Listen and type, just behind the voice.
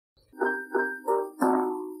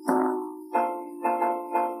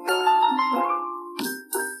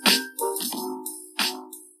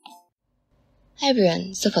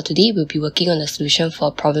everyone, so for today we'll be working on a solution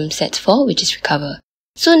for problem set 4, which is recover.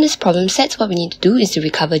 So in this problem set, what we need to do is to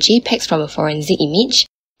recover JPEGs from a forensic image,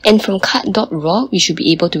 and from cut.raw we should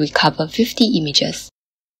be able to recover 50 images.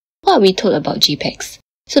 What are we told about JPEGs?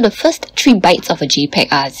 So the first 3 bytes of a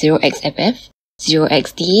JPEG are 0xFF,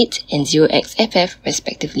 0xD8 and 0xFF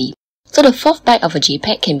respectively. So the 4th byte of a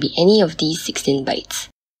JPEG can be any of these 16 bytes.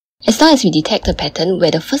 As long as we detect a pattern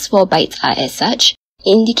where the first 4 bytes are as such, it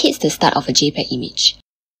indicates the start of a JPEG image.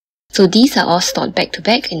 So these are all stored back to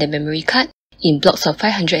back in the memory card in blocks of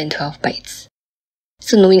 512 bytes.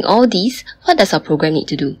 So knowing all these, what does our program need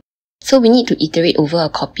to do? So we need to iterate over a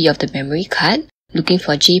copy of the memory card looking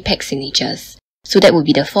for JPEG signatures. So that will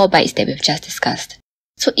be the 4 bytes that we've just discussed.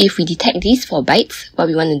 So if we detect these 4 bytes, what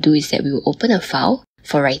we want to do is that we will open a file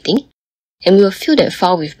for writing, and we will fill that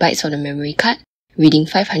file with bytes from the memory card, reading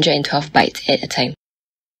 512 bytes at a time.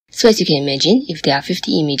 So as you can imagine, if there are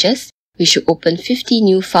 50 images, we should open 50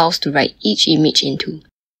 new files to write each image into.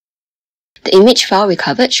 The image file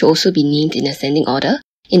recovered should also be named in ascending order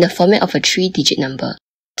in the format of a 3-digit number.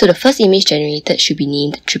 So the first image generated should be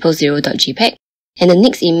named 000.jpg, and the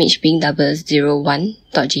next image being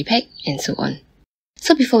 001.jpg, and so on.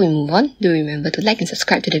 So before we move on, do remember to like and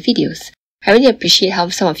subscribe to the videos. I really appreciate how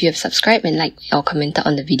some of you have subscribed and liked or commented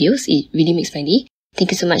on the videos. It really makes my day.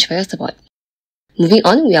 Thank you so much for your support. Moving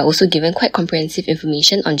on, we are also given quite comprehensive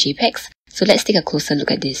information on JPEGs, so let's take a closer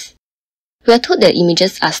look at this. We are told that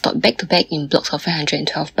images are stored back to back in blocks of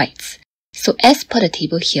 512 bytes. So as per the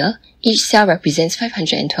table here, each cell represents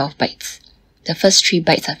 512 bytes. The first 3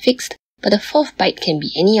 bytes are fixed, but the 4th byte can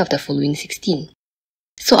be any of the following 16.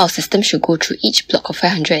 So our system should go through each block of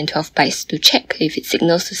 512 bytes to check if it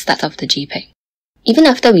signals the start of the JPEG. Even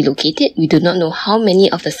after we locate it, we do not know how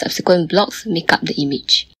many of the subsequent blocks make up the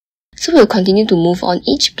image. So we will continue to move on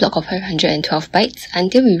each block of 512 bytes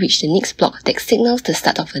until we reach the next block that signals the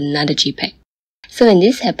start of another JPEG. So when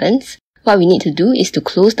this happens, what we need to do is to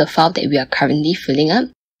close the file that we are currently filling up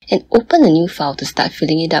and open a new file to start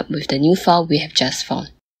filling it up with the new file we have just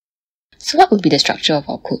found. So what would be the structure of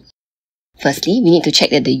our code? Firstly, we need to check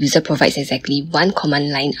that the user provides exactly 1 command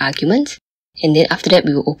line argument, and then after that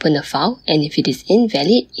we will open the file, and if it is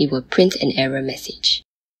invalid, it will print an error message.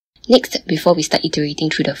 Next, before we start iterating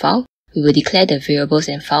through the file, we will declare the variables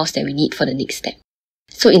and files that we need for the next step.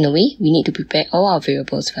 So in a way, we need to prepare all our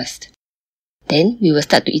variables first. Then, we will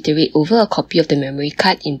start to iterate over a copy of the memory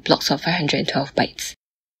card in blocks of 512 bytes.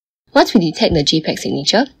 Once we detect the JPEG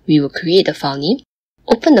signature, we will create the file name,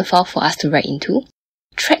 open the file for us to write into,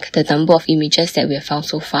 track the number of images that we have found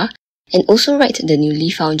so far, and also write the newly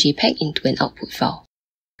found JPEG into an output file.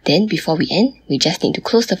 Then, before we end, we just need to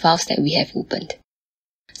close the files that we have opened.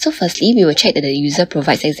 So firstly, we will check that the user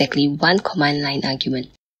provides exactly 1 command line argument.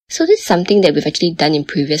 So this is something that we've actually done in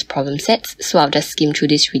previous problem sets, so I'll just skim through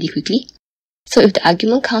this really quickly. So if the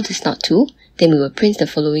argument count is not 2, then we will print the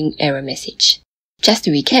following error message. Just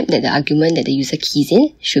to recap, that the argument that the user keys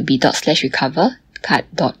in should be /recover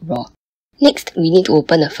cut.raw. Next, we need to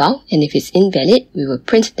open a file, and if it's invalid, we will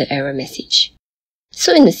print the error message.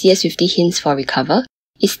 So in the CS50 hints for recover,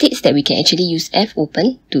 it states that we can actually use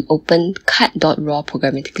fopen to open cut.raw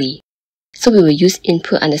programmatically. So we will use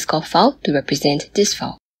input_file to represent this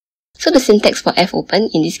file. So the syntax for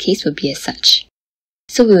fopen in this case will be as such.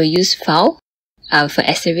 So we will use file for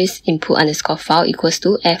asterisk input_file equals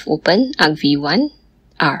to fopen argv1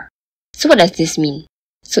 r. So what does this mean?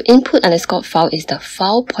 So input_file is the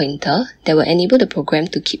file pointer that will enable the program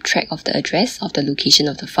to keep track of the address of the location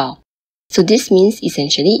of the file. So this means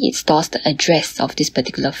essentially it stores the address of this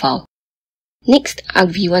particular file. Next,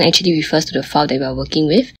 argv1 actually refers to the file that we are working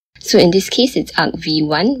with. So in this case, it's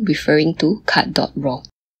argv1 referring to cut.raw.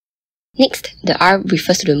 Next, the r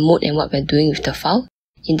refers to the mode and what we're doing with the file.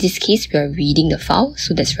 In this case, we are reading the file,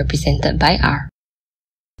 so that's represented by r.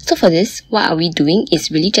 So for this, what are we doing is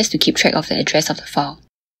really just to keep track of the address of the file.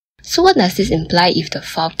 So what does this imply if the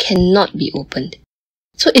file cannot be opened?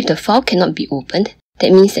 So if the file cannot be opened,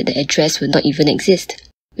 that means that the address will not even exist,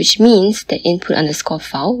 which means that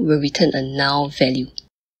input_file will return a null value.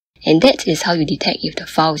 And that is how you detect if the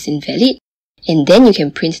file is invalid, and then you can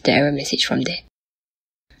print the error message from there.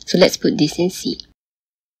 So let's put this in C.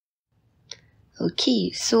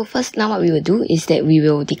 Okay, so first now what we will do is that we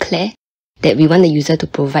will declare that we want the user to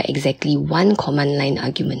provide exactly 1 command line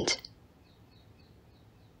argument.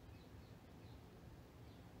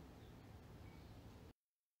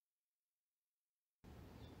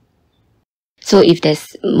 So if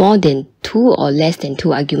there's more than 2 or less than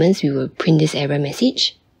 2 arguments, we will print this error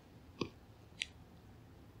message.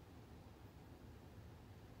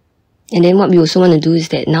 And then what we also want to do is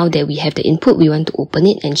that now that we have the input, we want to open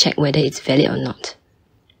it and check whether it's valid or not.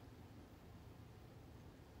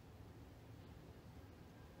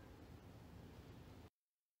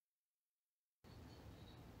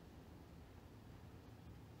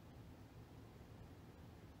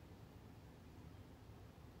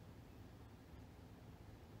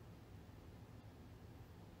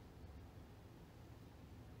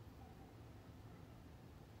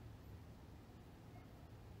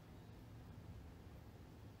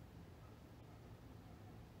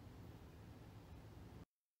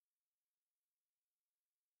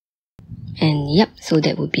 And yep, so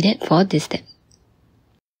that would be that for this step.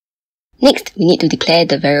 Next, we need to declare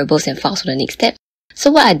the variables and files for the next step. So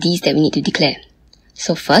what are these that we need to declare?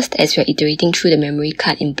 So first, as we are iterating through the memory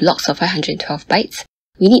card in blocks of 512 bytes,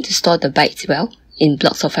 we need to store the bytes in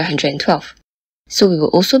blocks of 512. So we will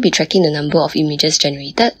also be tracking the number of images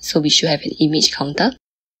generated, so we should have an image counter.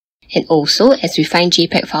 And also, as we find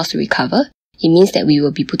JPEG files to recover, it means that we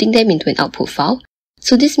will be putting them into an output file.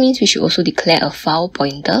 So this means we should also declare a file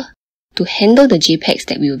pointer to handle the JPEGs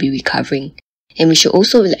that we will be recovering, and we should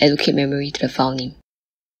also allocate memory to the file name.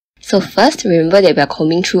 So first, remember that we are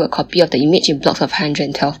combing through a copy of the image in blocks of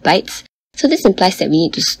 112 bytes, so this implies that we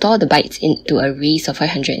need to store the bytes into arrays of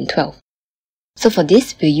 512. So for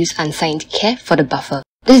this, we'll use unsigned char for the buffer.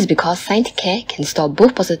 This is because signed char can store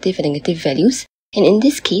both positive and negative values, and in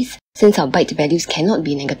this case, since our byte values cannot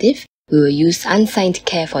be negative, we will use unsigned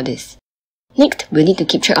char for this. Next, we'll need to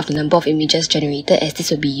keep track of the number of images generated, as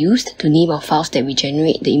this will be used to name our files that we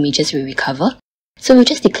generate the images we recover. So we'll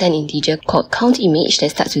just declare an integer called countImage that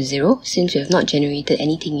starts with 0 since we have not generated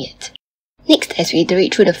anything yet. Next, as we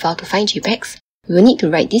iterate through the file to find JPEGs, we will need to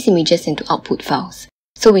write these images into output files.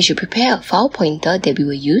 So we should prepare a file pointer that we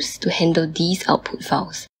will use to handle these output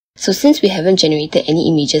files. So since we haven't generated any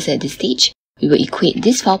images at this stage, we will equate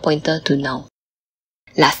this file pointer to null.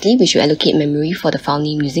 Lastly, we should allocate memory for the file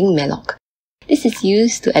name using malloc. This is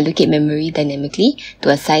used to allocate memory dynamically to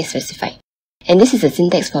a size specified. And this is a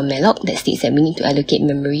syntax for malloc that states that we need to allocate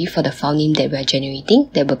memory for the file name that we are generating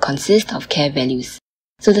that will consist of char values.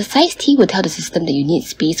 So the size t will tell the system that you need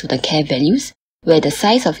space for the char values, where the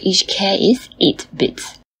size of each char is 8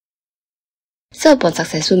 bits. So upon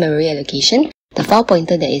successful memory allocation, the file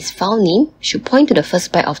pointer that is file name should point to the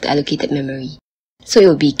first byte of the allocated memory. So it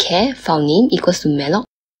will be char file name equals to malloc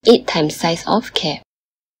 8 times size of char.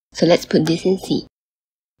 So let's put this in C.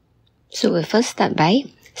 So we'll first start by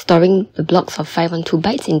storing the blocks of 512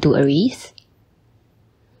 bytes into arrays.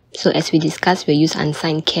 So as we discussed, we'll use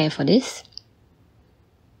unsigned char for this.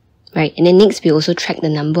 Right, and then next we also track the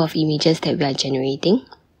number of images that we are generating.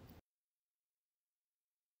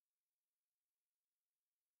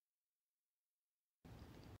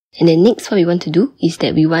 And then next what we want to do is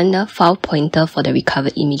that we want the file pointer for the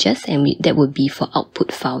recovered images, and that would be for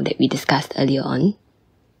output file that we discussed earlier on.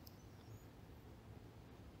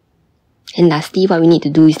 And lastly, what we need to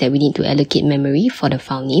do is that we need to allocate memory for the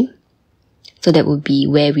file name. So that would be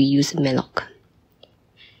where we use malloc.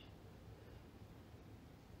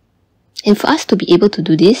 And for us to be able to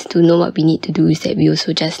do this, to know what we need to do is that we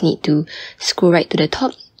also just need to scroll right to the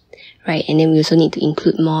top, right? And then we also need to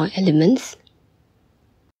include more elements.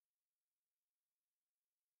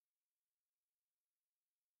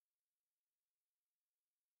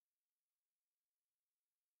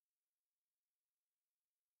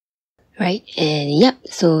 Right, and yep,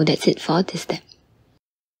 so that's it for this step.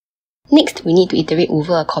 Next, we need to iterate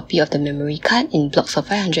over a copy of the memory card in blocks of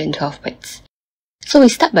 512 bytes. So we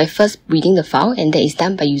start by first reading the file, and that is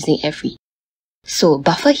done by using fread. So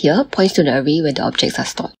buffer here points to the array where the objects are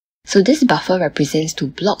stored. So this buffer represents 2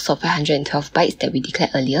 blocks of 512 bytes that we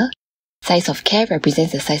declared earlier. Size of char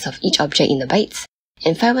represents the size of each object in the bytes,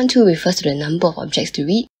 and 512 refers to the number of objects to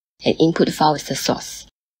read, and input file is the source.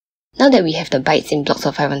 Now that we have the bytes in blocks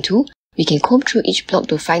of 512, we can comb through each block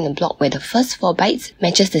to find a block where the first 4 bytes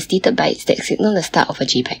matches the stated bytes that signal the start of a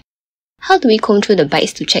JPEG. How do we comb through the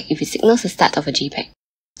bytes to check if it signals the start of a JPEG?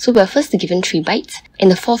 So we are first given 3 bytes,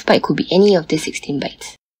 and the 4th byte could be any of these 16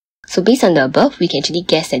 bytes. So based on the above, we can actually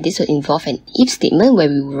guess that this will involve an if statement where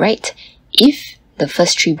we will write if the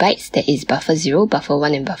first 3 bytes, that is buffer 0, buffer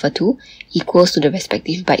 1 and buffer 2, equals to the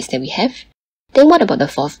respective bytes that we have. Then what about the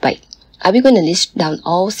 4th byte? Are we going to list down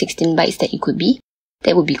all 16 bytes that it could be?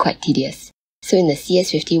 That would be quite tedious. So in the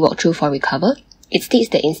CS50 walkthrough for recover, it states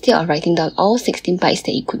that instead of writing down all 16 bytes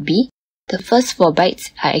that it could be, the first 4 bytes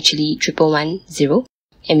are actually 1110,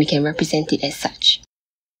 and we can represent it as such.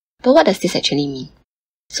 But what does this actually mean?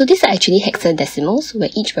 So these are actually hexadecimals where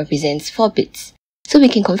each represents 4 bits. So we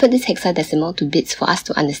can convert this hexadecimal to bits for us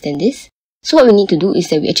to understand this. So what we need to do is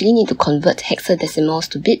that we actually need to convert hexadecimals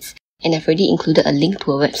to bits and I've already included a link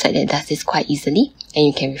to a website that does this quite easily, and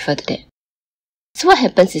you can refer to that. So what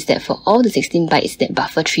happens is that for all the 16 bytes that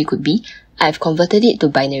buffer 3 could be, I've converted it to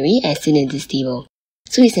binary as seen in this table.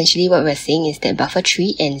 So essentially what we're saying is that buffer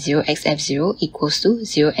 3 and 0xf0 equals to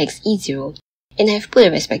 0xe0, and I've put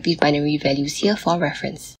the respective binary values here for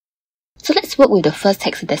reference. So let's work with the first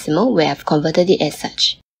hexadecimal where I've converted it as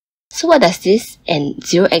such. So what does this and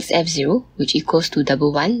 0xf0, which equals to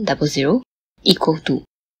 1100, equal to?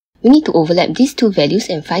 We need to overlap these two values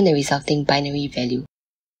and find the resulting binary value.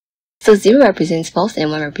 So 0 represents false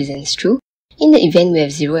and 1 represents true. In the event we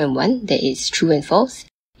have 0 and 1, that is true and false,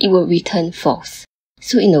 it will return false.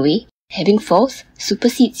 So in a way, having false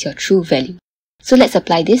supersedes your true value. So let's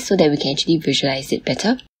apply this so that we can actually visualize it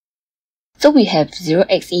better. So we have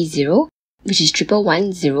 0xe0, which is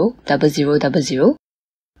 11100000,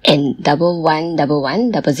 and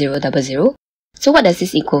 11110000. So what does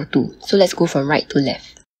this equal to? So let's go from right to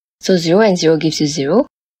left. So 0 and 0 gives you 0.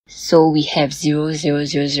 So we have 0, 0,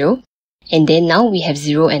 0, 0. And then now we have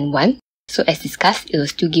 0 and 1. So as discussed, it will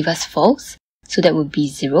still give us false. So that would be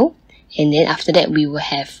 0. And then after that, we will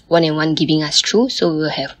have 1 and 1 giving us true. So we will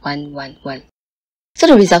have 1, 1, 1. So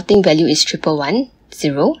the resulting value is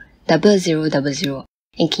 1110, 0000.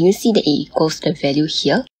 And can you see that it equals the value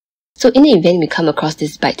here? So in the event we come across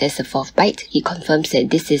this byte as the fourth byte, it confirms that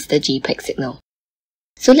this is the JPEG signal.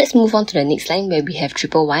 So let's move on to the next line where we have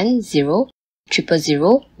 1110,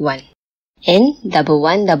 000, 1. And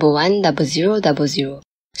 11110000.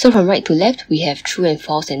 So from right to left, we have true and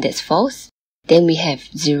false, and that's false. Then we have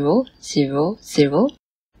 0, 0, 0.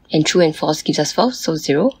 And true and false gives us false, so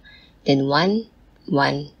 0. Then 1,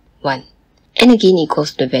 1, 1. And again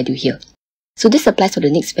equals to the value here. So this applies to the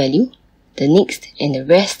next value, the next, and the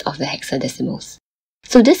rest of the hexadecimals.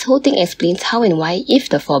 So this whole thing explains how and why if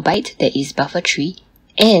the 4 byte, that is buffer 3,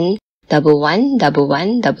 and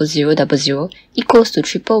 11110000 equals to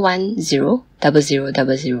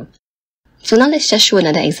 11100000. So now let's just show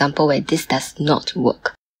another example where this does not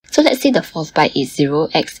work. So let's say the fourth byte is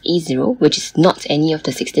 0xe0, which is not any of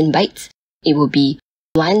the 16 bytes. It will be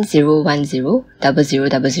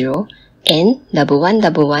 10100000 and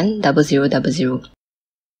 11110000.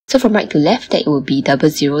 So from right to left, that it will be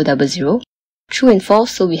 0000. True and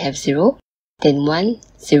false, so we have 0, then 1,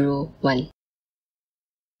 0, 1.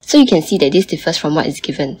 So you can see that this differs from what is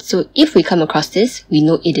given. So if we come across this, we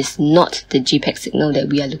know it is not the JPEG signal that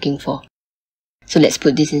we are looking for. So let's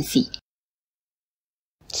put this in C.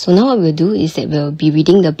 So now what we'll do is that we'll be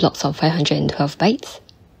reading the blocks of 512 bytes.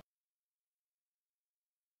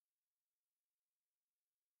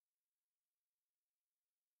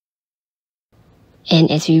 And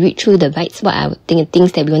as we read through the bytes, what are the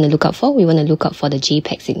things that we want to look out for? We want to look out for the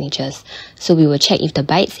JPEG signatures. So we will check if the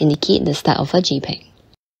bytes indicate the start of a JPEG.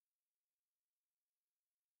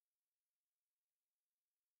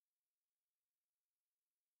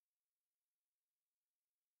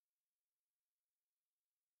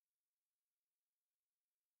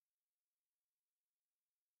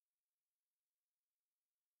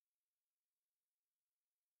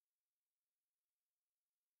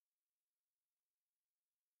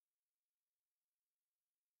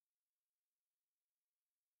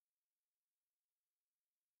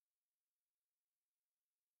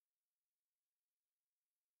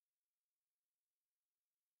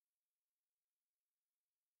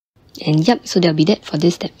 And yep, so that'll be that for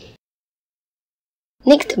this step.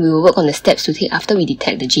 Next, we will work on the steps to take after we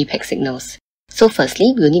detect the JPEG signals. So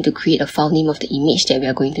firstly, we will need to create a file name of the image that we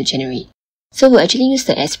are going to generate. So we'll actually use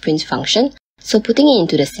the sprint function. So putting it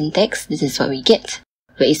into the syntax, this is what we get,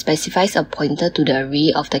 where it specifies a pointer to the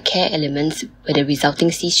array of the char elements where the resulting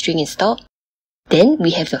C string is stored. Then we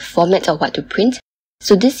have the format of what to print.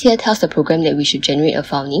 So this here tells the program that we should generate a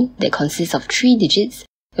file name that consists of 3 digits,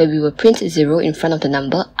 where we will print 0 in front of the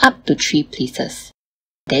number up to 3 places.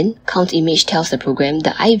 Then, countImage tells the program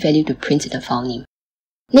the I value to print in the file name.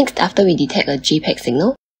 Next, after we detect a JPEG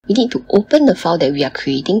signal, we need to open the file that we are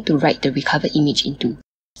creating to write the recovered image into.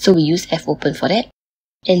 So we use fopen for that.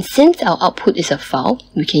 And since our output is a file,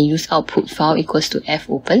 we can use output file equals to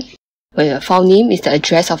fopen, where the file name is the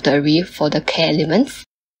address of the array for the char elements,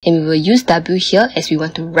 and we will use W here as we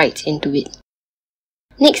want to write into it.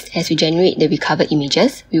 Next, as we generate the recovered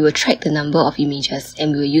images, we will track the number of images,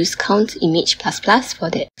 and we will use countImage++ for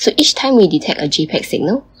that. So each time we detect a JPEG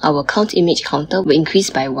signal, our countImage counter will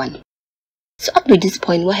increase by 1. So up to this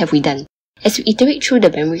point, what have we done? As we iterate through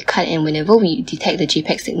the memory card and whenever we detect the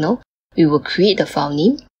JPEG signal, we will create the file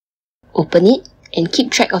name, open it, and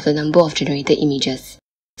keep track of the number of generated images.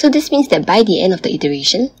 So this means that by the end of the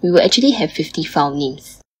iteration, we will actually have 50 file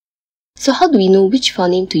names. So how do we know which file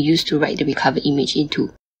name to use to write the recovered image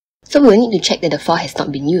into? So we will need to check that the file has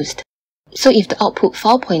not been used. So if the output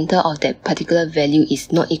file pointer of that particular value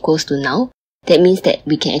is not equals to null, that means that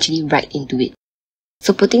we can actually write into it.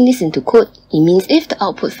 So putting this into code, it means if the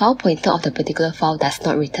output file pointer of the particular file does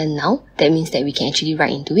not return null, that means that we can actually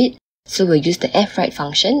write into it. So we'll use the fwrite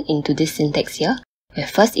function into this syntax here, where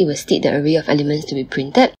first it will state the array of elements to be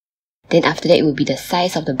printed, then after that it will be the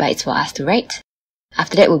size of the bytes for us to write,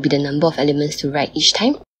 after that will be the number of elements to write each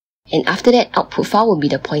time, and after that output file will be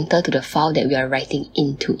the pointer to the file that we are writing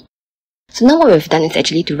into. So now what we've done is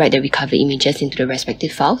actually to write the recovered images into the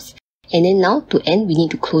respective files, and then now to end we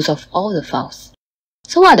need to close off all the files.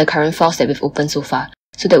 So what are the current files that we've opened so far?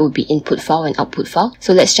 So that would be input file and output file.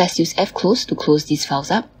 So let's just use fclose to close these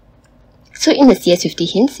files up. So in the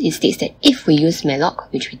CS50 hints, it states that if we use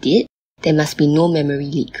malloc, which we did, there must be no memory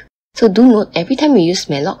leak. So do note, every time we use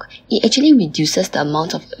malloc, it actually reduces the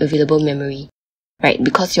amount of available memory, right?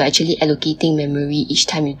 Because you're actually allocating memory each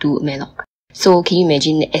time you do malloc. So can you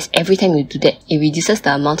imagine that as every time you do that, it reduces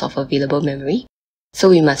the amount of available memory? So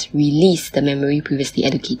we must release the memory previously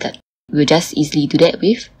allocated. We'll just easily do that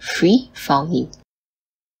with free file name.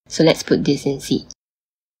 So let's put this in C.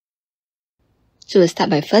 So we'll start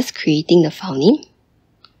by first creating the file name.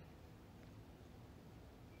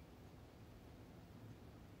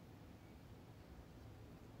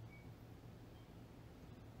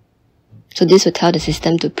 So this will tell the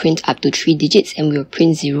system to print up to 3 digits, and we will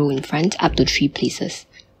print 0 in front up to 3 places.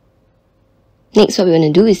 Next, what we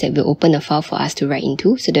want to do is that we'll open a file for us to write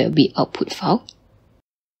into, so that will be output file.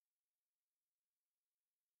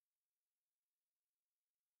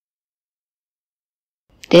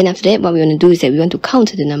 Then after that, what we want to do is that we want to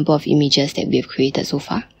count the number of images that we have created so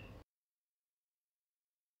far.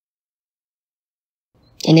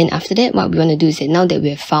 And then after that, what we want to do is that now that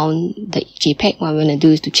we have found the JPEG, what we want to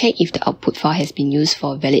do is to check if the output file has been used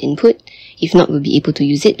for valid input. If not, we'll be able to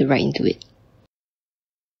use it to write into it.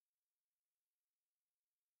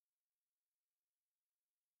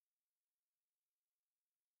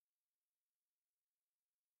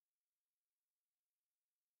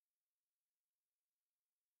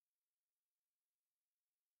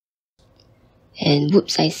 And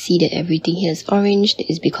whoops, I see that everything here is orange. That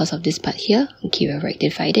is because of this part here. Okay, we have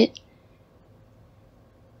rectified it.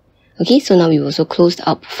 Okay, so now we will also close the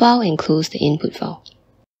output file and close the input file.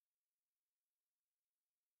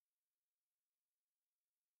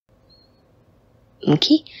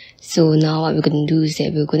 Okay, so now what we're going to do is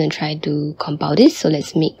that we're going to try to compile this. So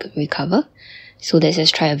let's make recover. So let's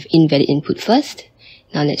just try invalid input first.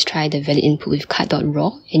 Now let's try the valid input with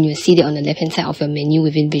cut.raw, and you'll see that on the left hand side of your menu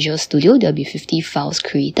within Visual Studio, there'll be 50 files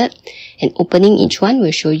created, and opening each one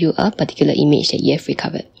will show you a particular image that you have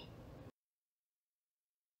recovered.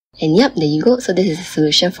 And yep, there you go. So this is a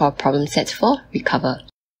solution for problem set 4, recover.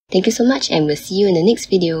 Thank you so much, and we'll see you in the next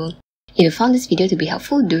video. If you found this video to be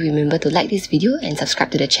helpful, do remember to like this video and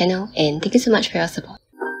subscribe to the channel, and thank you so much for your support.